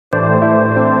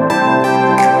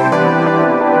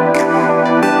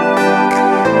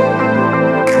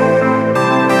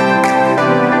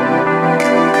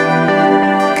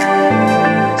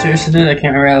horse is it? I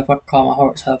can't remember how the fuck to call my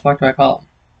horse. How the fuck do I call him?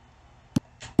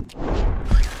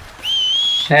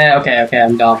 Hey, okay,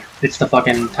 I'm dumb. It's the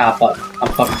fucking top button.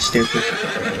 I'm fucking stupid.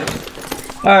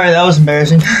 Alright, that was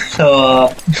embarrassing. So,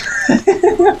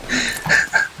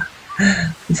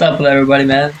 what's up with everybody,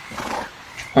 man?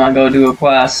 I'm gonna go do a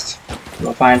quest.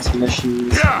 Go find some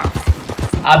missions.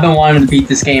 I've been wanting to beat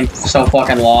this game for so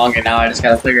fucking long, and now I just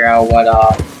gotta figure out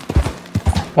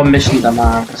what missions I'm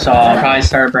on. So I'll probably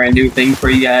start a brand new thing for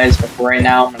you guys, but for right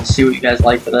now, I'm gonna see what you guys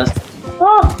like for this.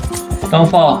 Oh, don't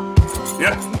fall.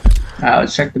 Yep. Alright,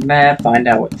 let's check the map, find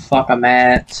out what the fuck I'm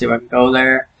at, see if I can go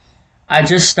there. I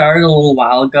just started a little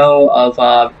while ago of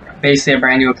basically a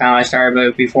brand new account I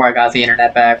started before I got the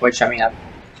internet back, which I mean,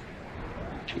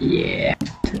 yeah.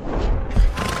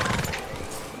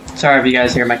 Sorry if you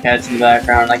guys hear my cats in the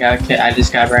background. I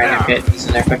just got brand new kittens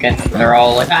and they're fucking, they're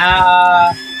all like,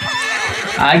 ah!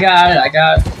 I got it.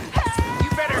 You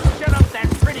better shut up that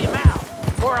pretty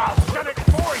mouth, or I'll shut it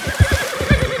for you.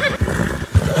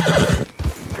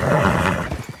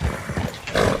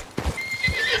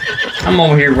 I'm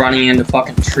over here running into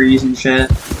fucking trees and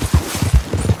shit.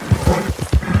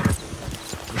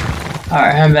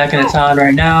 Alright, I'm back in the town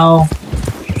right now.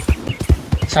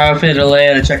 Sorry for the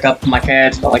delay to check up my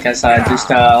cats, but like I said, just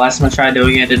last time I tried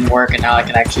doing it didn't work, and now I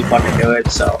can actually fucking do it,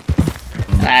 so.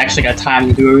 And I actually got time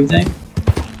to do everything.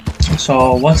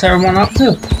 So, what's everyone up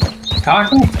to?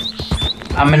 Taco?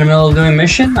 I'm in the middle of doing a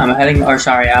mission. I'm going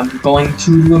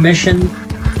to do a mission.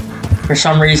 For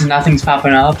some reason, nothing's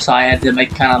popping up, so I had to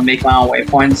make my own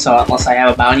waypoint. So unless I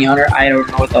have a bounty hunter, I don't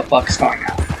know what the fuck's going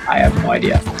on. I have no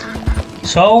idea.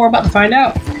 So we're about to find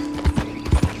out.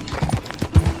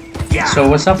 Yeah. So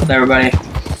what's up with everybody?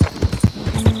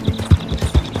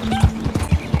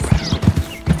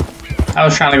 I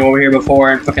was trying to go over here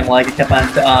before and fucking it kept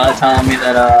on telling me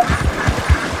that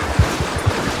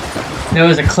there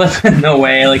was a cliff in the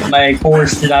way. Like my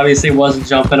horse obviously wasn't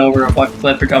jumping over a fucking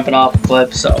cliff or jumping off a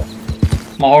cliff, so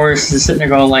my horse is sitting there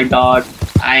going like, dog,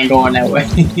 I ain't going that way.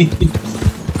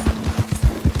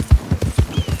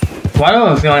 Why do I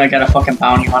have a feeling I got a fucking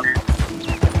bounty hunter?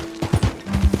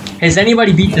 Has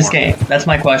anybody beat this game? That's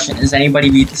my question. Has anybody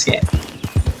beat this game?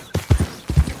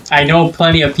 I know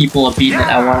plenty of people have beaten it.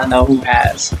 I want to know who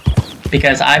has.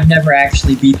 Because I've never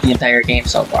actually beat the entire game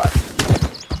so far.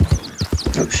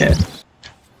 Oh shit.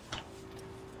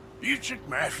 Chick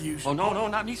Matthews. Oh, no,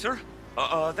 not me, sir.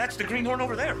 That's the greenhorn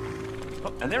over there.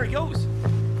 Oh, and there he goes.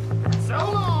 So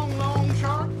long, long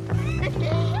shark.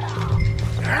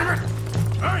 Damn it!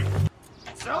 Hey!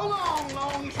 So long,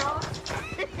 long shark.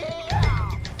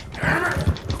 Damn it!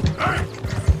 Hey!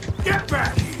 Get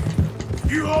back here!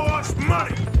 You owe us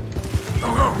money!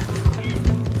 Go!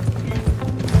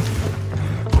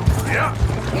 Yeah!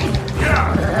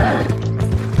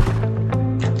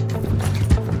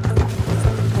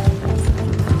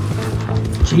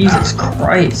 Jesus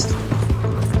Christ.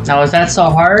 Now is that so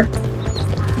hard? You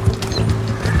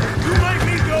make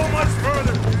me go much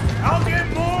further. I'll get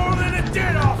more than it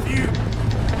did off you.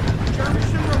 Jeremy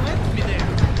shouldn't have left me there.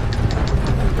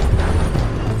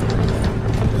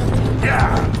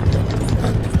 Yeah.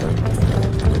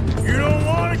 You don't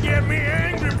want to get me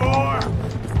angry, boy.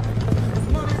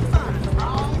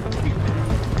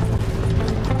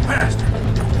 Bastard.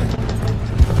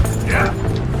 Yeah.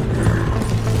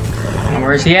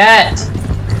 Where's he at?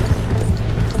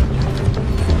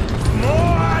 The more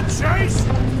I chase,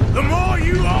 the more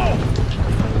you owe.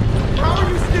 How are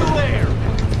you still there?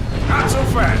 Not so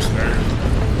fast, sir.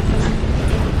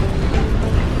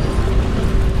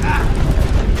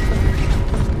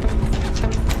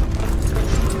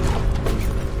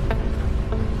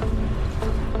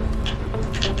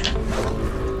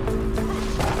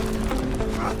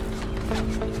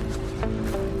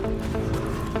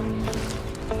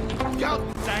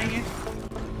 Dang it.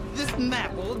 This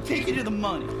map will take you to the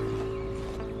money.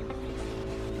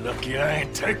 Lucky I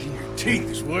ain't taking your teeth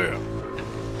as well.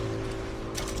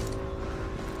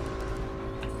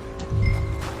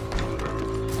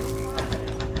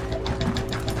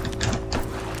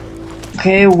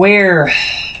 Okay, where?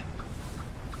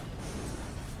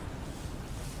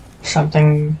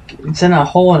 Something. It's in a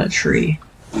hole in a tree.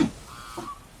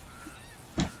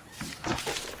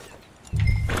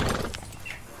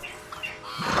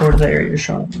 Or there, you're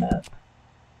showing them that.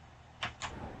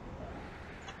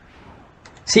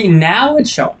 See, now it's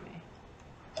showing me.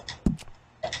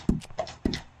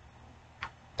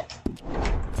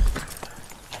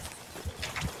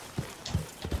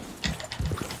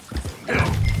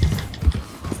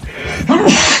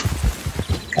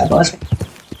 God bless me.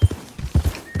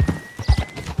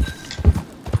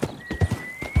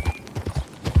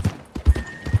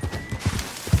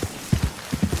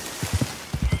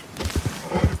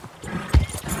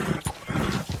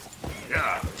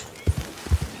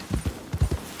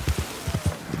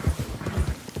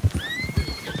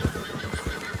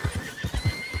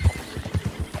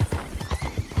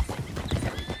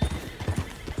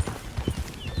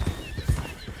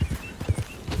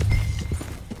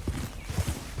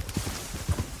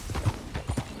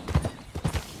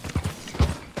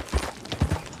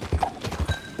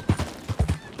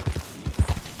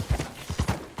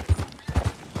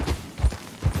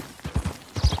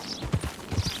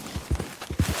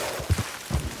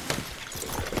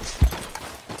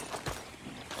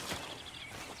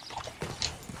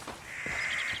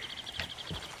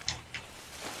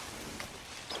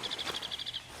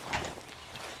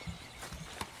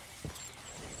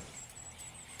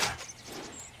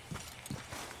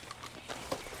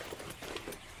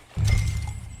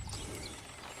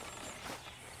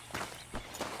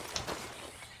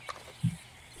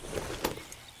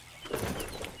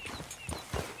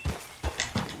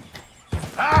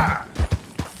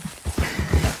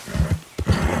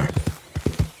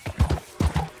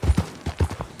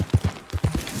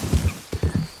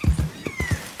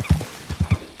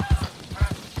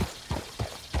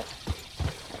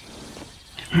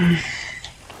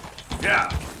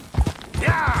 Yeah.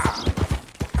 Yeah.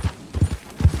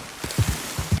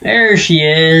 There she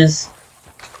is.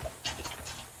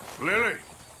 Lily,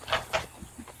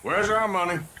 where's our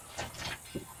money?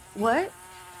 What?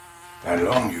 That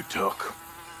loan you took.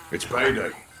 It's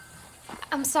payday.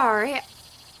 I'm sorry.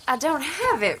 I don't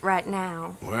have it right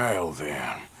now. Well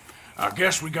then, I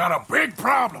guess we got a big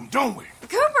problem, don't we?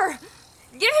 Cooper!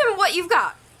 Give him what you've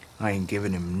got. I ain't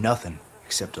giving him nothing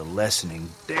except a lessening.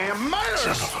 Damn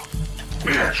murder!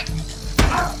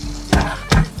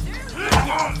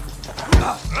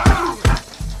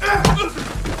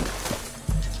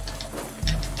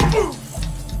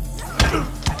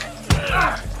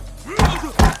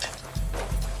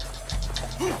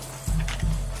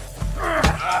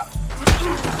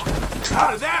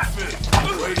 How did that feel?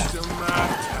 Waste of my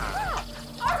time.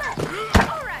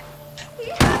 All right. He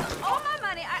has all my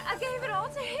money. I gave it all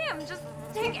to him. Just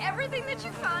take everything that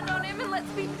you find on him and let's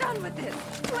be done with this.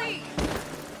 Please.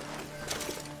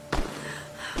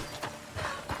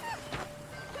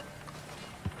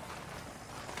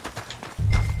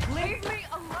 Leave me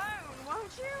alone,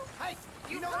 won't you? Hey,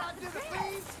 you know what I did to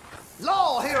thieves?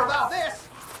 Law will hear about this.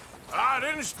 I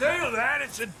didn't steal that.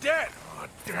 It's a debt. Oh,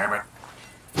 damn it.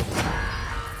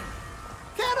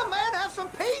 Can't a man have some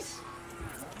peace?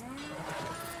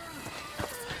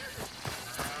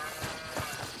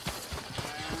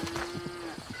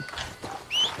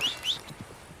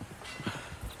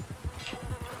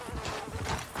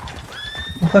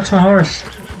 What the fuck's my horse?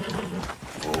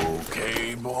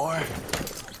 Okay, boy.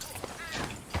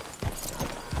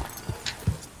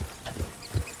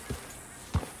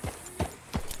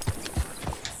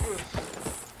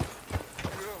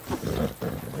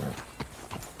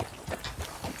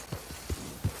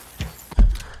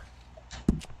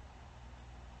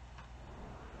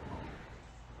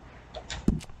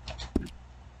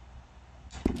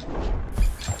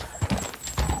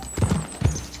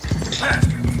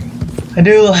 I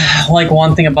do like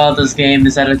one thing about this game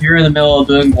is that if you're in the middle of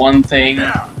doing one thing,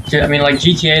 I mean, like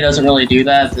GTA doesn't really do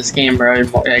that. This game, bro,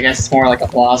 I guess it's more like a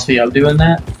philosophy of doing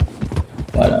that.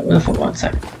 But where the fuck? 1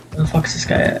 second. Where the fuck is this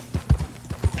guy at?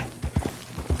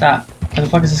 Stop. Where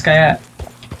the fuck is this guy at?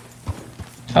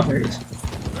 Oh, there he is.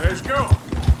 Let's go.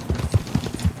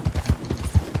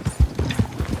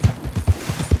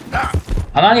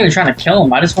 I'm not even trying to kill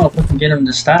him. I just want to fucking get him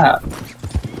to stop.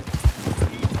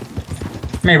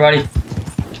 Come here, buddy.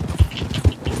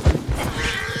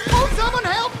 Oh, someone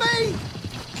help me!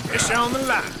 It's on the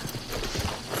line.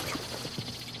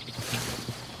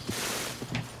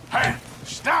 Hey,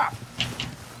 stop!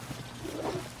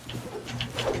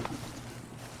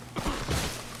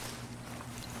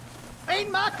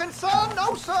 Ain't my concern,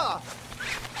 no sir.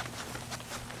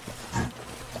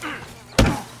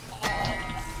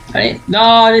 No,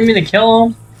 I didn't mean to kill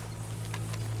him.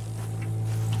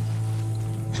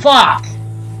 Fuck!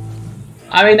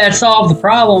 I mean, that solved the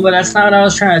problem, but that's not what I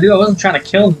was trying to do. I wasn't trying to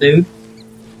kill the dude.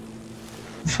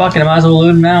 Fucking, I might as well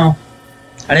loot him now.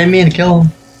 I didn't mean to kill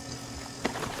him.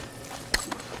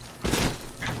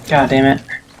 God damn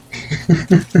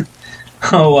it.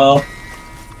 Oh well.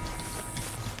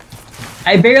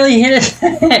 I barely hit his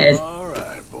head. All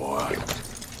right, boy.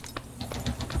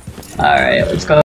 Alright, let's go.